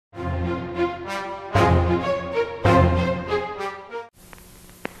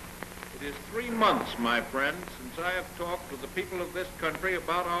my friends, since I have talked to the people of this country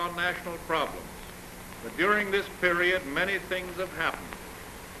about our national problems. But during this period, many things have happened,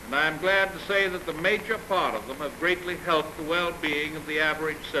 and I am glad to say that the major part of them have greatly helped the well-being of the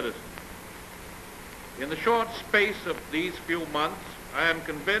average citizen. In the short space of these few months, I am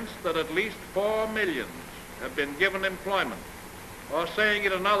convinced that at least 4 million have been given employment, or saying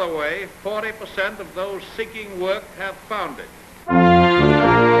it another way, 40% of those seeking work have found it.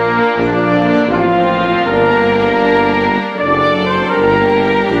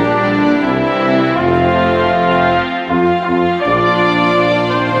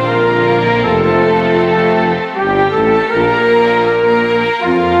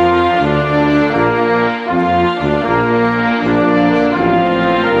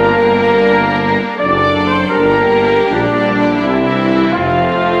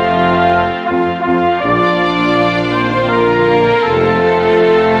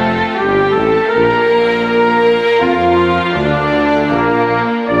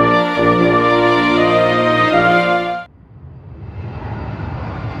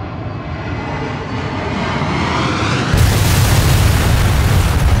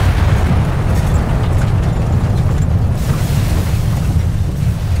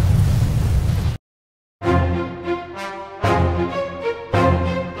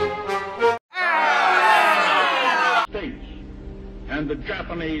 And the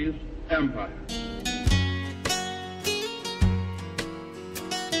Japanese Empire.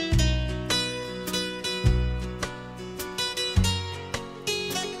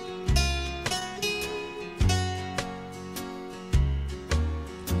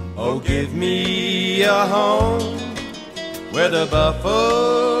 Oh, give me a home where the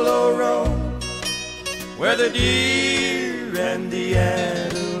buffalo roam, where the deer and the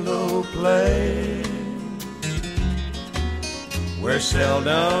antelope play, where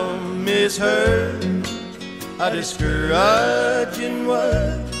seldom is heard a discouraging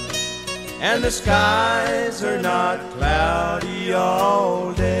word, and the skies are not cloudy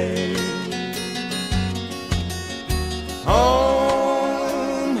all day.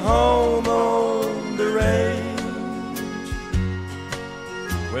 Home, home on the range,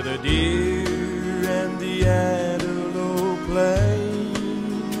 where the deer and the antelope play,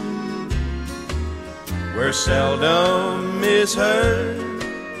 where seldom is heard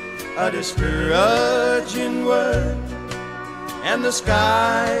a discouraging word, and the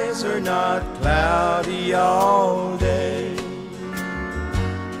skies are not cloudy all day.